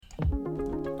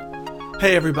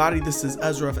Hey everybody, this is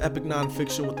Ezra of Epic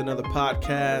Nonfiction with another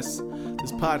podcast.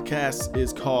 This podcast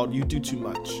is called You Do Too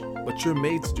Much, but you're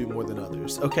made to do more than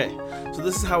others. Okay, so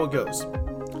this is how it goes.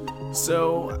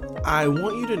 So I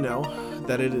want you to know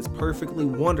that it is perfectly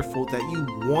wonderful that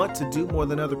you want to do more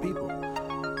than other people,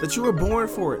 that you were born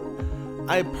for it.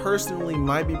 I personally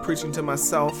might be preaching to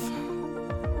myself,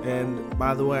 and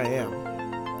by the way, I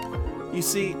am. You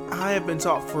see, I have been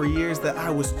taught for years that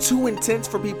I was too intense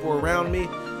for people around me,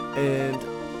 and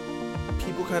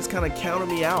people kind of counted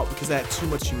me out because I had too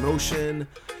much emotion.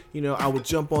 You know, I would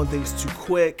jump on things too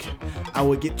quick. I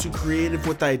would get too creative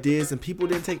with ideas, and people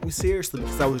didn't take me seriously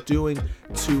because I was doing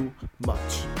too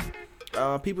much.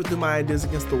 People threw my ideas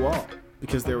against the wall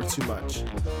because they were too much.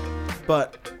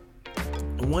 But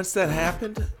once that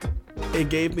happened, it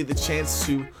gave me the chance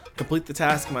to complete the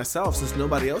task myself. Since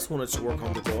nobody else wanted to work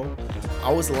on the goal,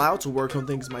 I was allowed to work on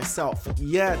things myself.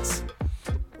 Yet,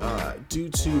 due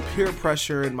to peer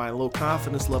pressure and my low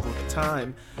confidence level at the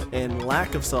time and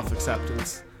lack of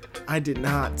self-acceptance, I did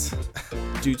not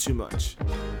do too much.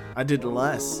 I did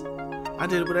less. I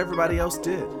did what everybody else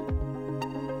did.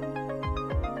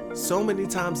 So many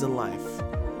times in life,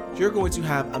 you're going to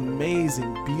have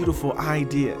amazing, beautiful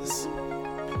ideas.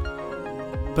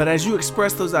 But as you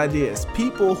express those ideas,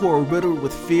 people who are riddled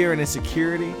with fear and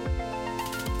insecurity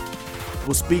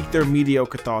will speak their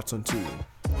mediocre thoughts onto you.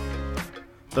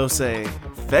 They'll say,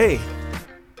 "Faith,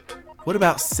 what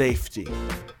about safety?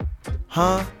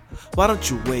 Huh? Why don't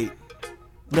you wait?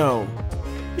 No,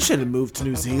 you shouldn't move to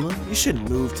New Zealand. You shouldn't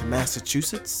move to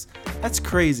Massachusetts. That's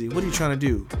crazy. What are you trying to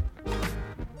do?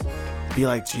 Be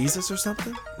like Jesus or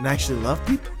something? And actually love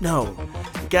people? No,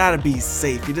 you gotta be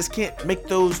safe. You just can't make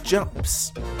those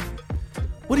jumps.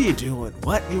 What are you doing?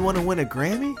 What? You want to win a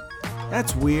Grammy?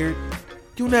 That's weird.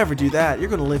 You'll never do that. You're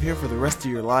gonna live here for the rest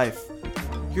of your life.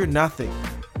 You're nothing.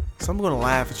 So I'm gonna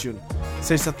laugh at you and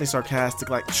say something sarcastic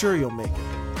like, sure, you'll make it."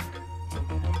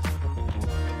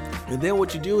 And then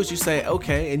what you do is you say,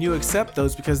 okay, and you accept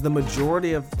those because the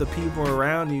majority of the people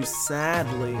around you,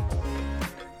 sadly,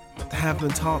 have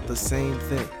been taught the same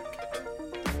thing.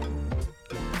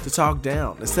 To talk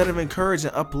down instead of encourage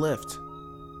and uplift.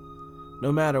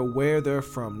 No matter where they're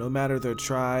from, no matter their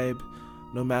tribe,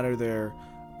 no matter their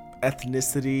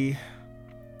ethnicity,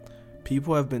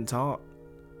 people have been taught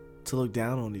to look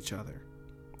down on each other.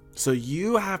 So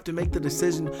you have to make the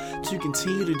decision to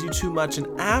continue to do too much, and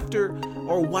after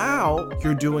or while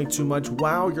you're doing too much,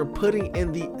 while you're putting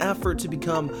in the effort to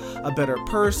become a better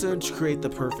person, to create the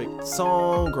perfect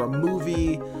song or a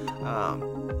movie,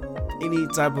 any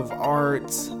type of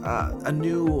art, a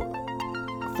new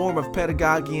form of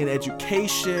pedagogy and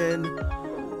education.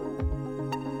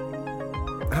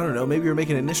 I don't know, maybe you're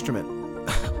making an instrument.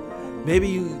 Maybe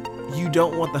you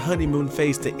don't want the honeymoon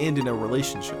phase to end in a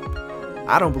relationship.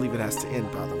 I don't believe it has to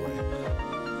end, by the way.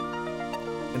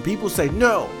 And people say,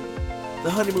 no,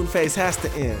 the honeymoon phase has to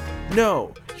end.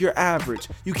 No, you're average.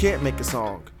 You can't make a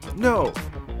song. No,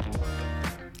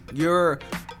 you're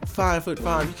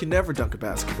 5'5". You can never dunk a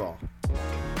basketball.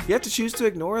 You have to choose to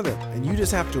ignore them, and you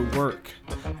just have to work.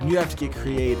 And you have to get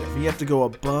creative. You have to go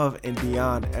above and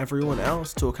beyond everyone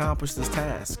else to accomplish this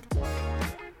task.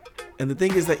 And the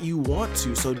thing is that you want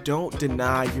to, so don't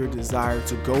deny your desire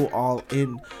to go all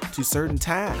in to certain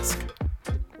tasks.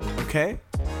 Okay?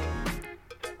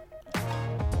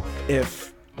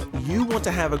 If you want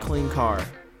to have a clean car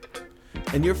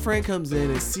and your friend comes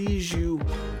in and sees you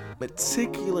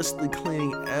meticulously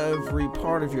cleaning every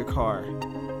part of your car,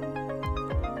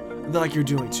 they're like, you're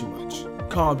doing too much.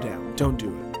 Calm down. Don't do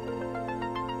it.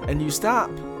 And you stop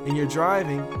and you're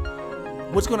driving.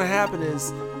 What's going to happen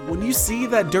is, when you see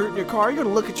that dirt in your car, you're going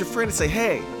to look at your friend and say,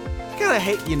 hey, I kind of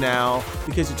hate you now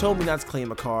because you told me not to clean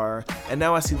my car, and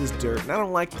now I see this dirt, and I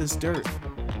don't like this dirt.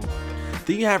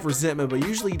 Then you have resentment, but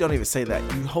usually you don't even say that.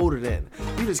 You hold it in.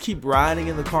 You just keep riding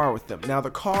in the car with them. Now,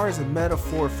 the car is a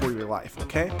metaphor for your life,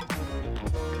 okay?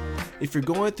 If you're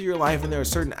going through your life and there are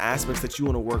certain aspects that you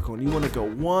want to work on, you want to go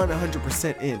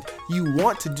 100% in. You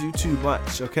want to do too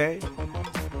much, okay?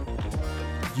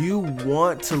 You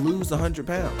want to lose 100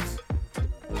 pounds.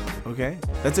 Okay?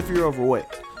 That's if you're overweight.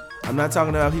 I'm not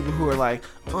talking about people who are like,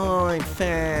 oh, I'm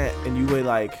fat, and you weigh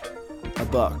like a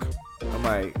buck. I'm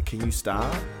like, can you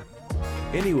stop?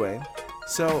 Anyway,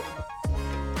 so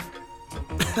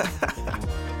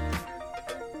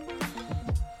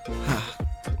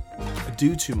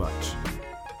do too much.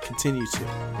 Continue to.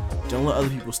 Don't let other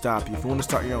people stop you. If you want to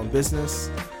start your own business,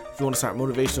 if you want to start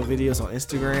motivational videos on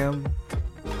Instagram,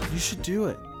 you should do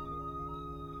it.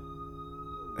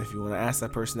 If you want to ask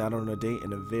that person out on a date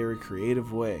in a very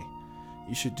creative way,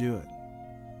 you should do it.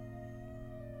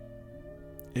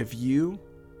 If you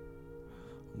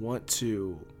want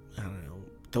to,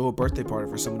 throw a birthday party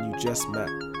for someone you just met.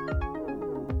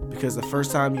 Because the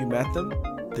first time you met them,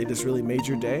 they just really made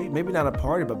your day. Maybe not a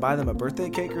party, but buy them a birthday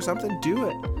cake or something. Do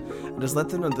it. And just let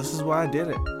them know this is why I did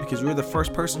it. Because you were the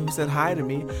first person who said hi to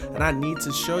me, and I need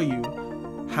to show you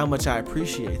how much I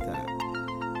appreciate that.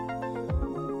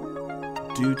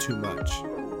 Do too much.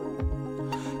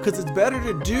 Because it's better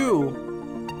to do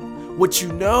what you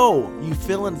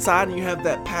feel inside and you have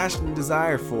that passion and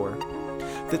desire for,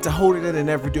 than to hold it in and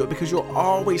never do it. Because you'll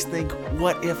always think,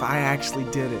 what if I actually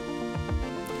did it?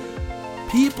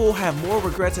 People have more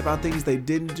regrets about things they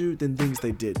didn't do than things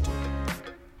they did do.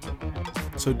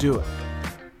 So do it.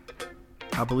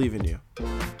 I believe in you.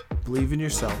 Believe in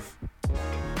yourself.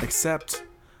 Accept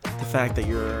the fact that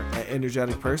you're an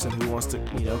energetic person who wants to,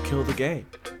 kill the game.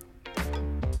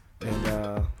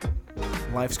 And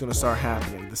life's going to start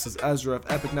happening. This is Ezra of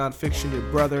Epic Nonfiction, your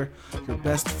brother, your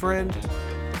best friend.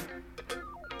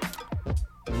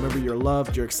 Remember, you're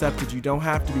loved, you're accepted. You don't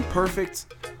have to be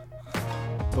perfect,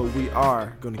 but we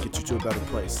are going to get you to a better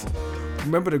place.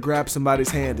 Remember to grab somebody's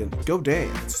hand and go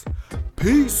dance.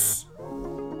 Peace.